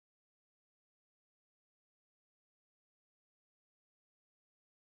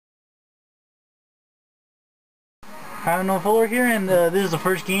I'm No Fuller here, and this is the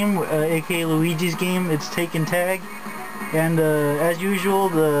first game, aka Luigi's game. It's Tekken Tag, and as usual,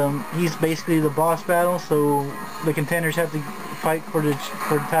 he's basically the boss battle. So the contenders have to fight for the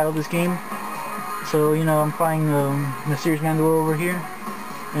title of this game. So I'm fighting Mysterious Mandalore over here,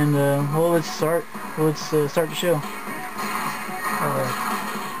 and well, let's start. Let's start the show.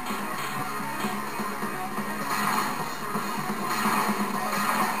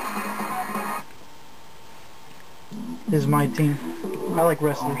 This is my team. I like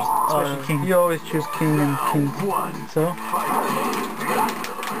wrestlers, especially King. You always choose King and King. So?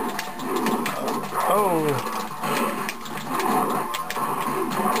 Oh.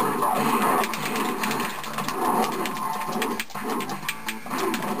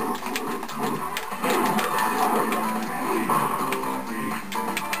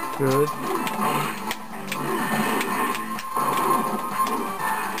 Good.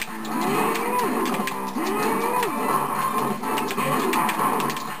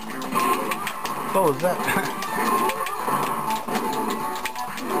 What was that?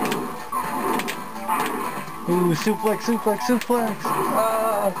 Ooh, suplex, suplex, suplex!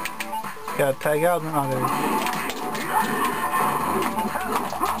 Gotta tag out. Oh, there.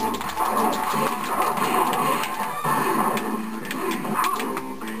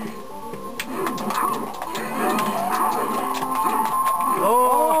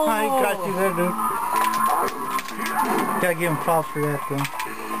 Oh, I got you there, dude. Gotta give him props for that, though.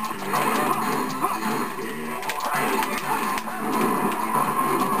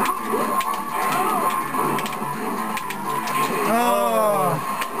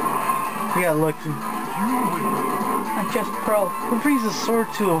 You got lucky. I'm just pro. Who brings a sword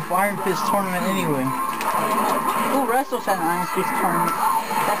to a Iron Fist tournament anyway? Who wrestles at an Iron Fist tournament?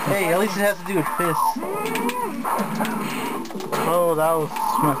 Hey, at least it has to do with fists. Oh, that was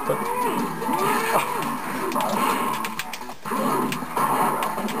messed up.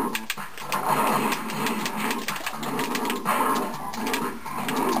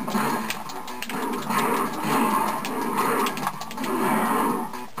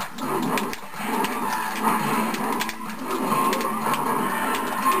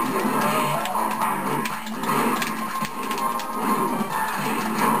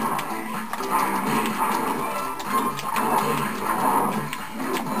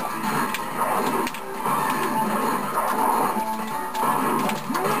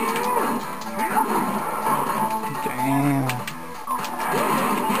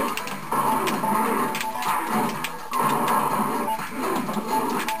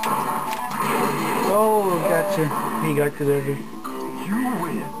 He got you there, dude.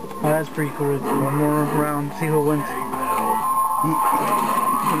 Oh, that's pretty cool. Right there. One more round, see who wins.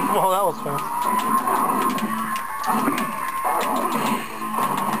 Well, that was fast.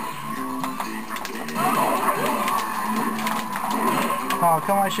 Oh,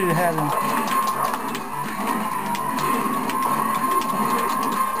 come on, I should have had him.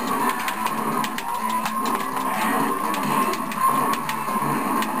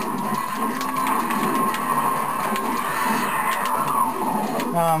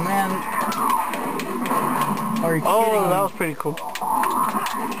 Oh man. Are you kidding me? Oh, that was pretty cool.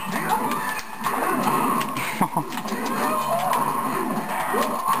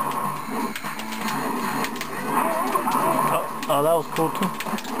 Oh, that was cool too.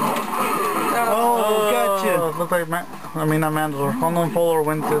 Oh, gotcha. Looks like not Mandalore. Unknown Fuller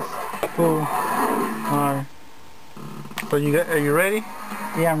wins this. Cool. Alright. So are you ready?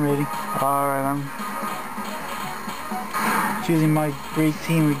 Yeah, I'm ready. Alright, I'm choosing my great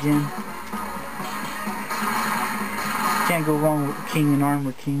team again. Can't go wrong with King and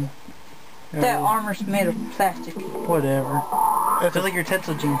Armor King. That armor's made of plastic. Whatever. It's like your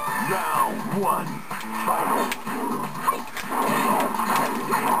Tetsuo Jin. Round one. Fight.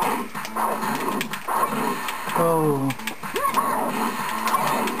 Oh.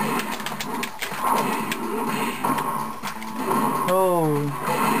 Oh.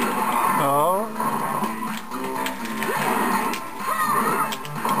 Oh.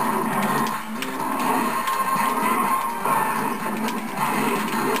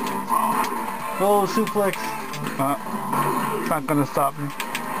 Oh, suplex. It's not gonna stop me.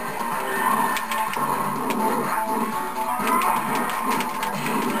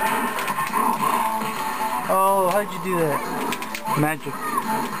 Oh, how'd you do that? Magic.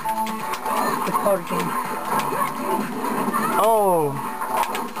 The card game. Oh.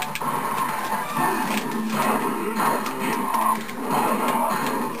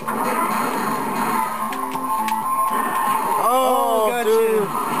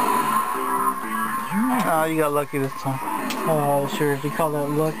 Oh, you got lucky this time. Oh, sure, if you call that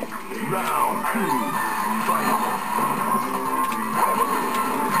luck. Round two. Fight.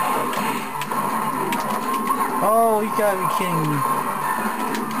 Oh, you gotta be kidding me.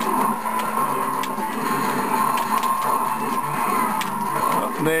 Oh,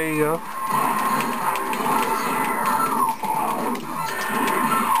 there you go.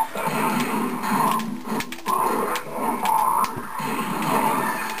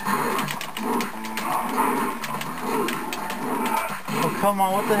 Oh, come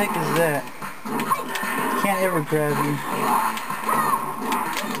on, what the heck is that? Can't ever grab you.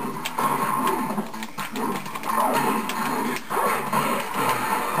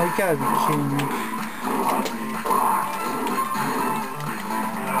 Oh, you gotta be kidding me.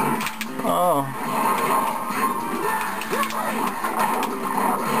 Oh.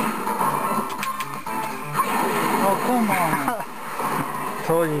 Oh, come on.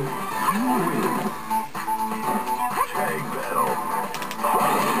 Told you. Tag battle.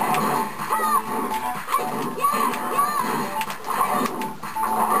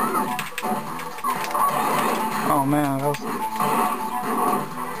 Oh man, that was...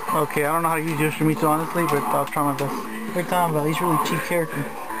 Okay, I don't know how to use Yoshimitsu honestly, but I'll try my best. What are you talking about? He's a really cheap character.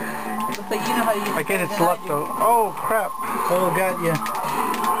 But you know how to use I guess it it's better luck than though. Oh crap! Oh, got ya.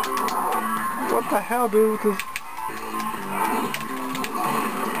 What the hell, dude? With this...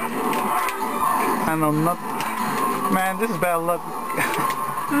 I know nothing. Man, this is bad luck.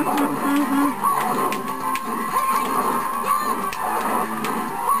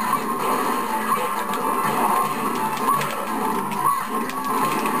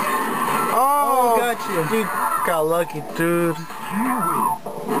 Oh, gotcha. You got lucky, dude.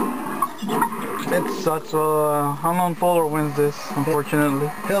 It sucks. Well, Unknown Polar wins this, unfortunately.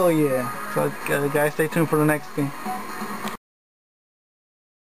 Hell yeah. So, guys, stay tuned for the next game.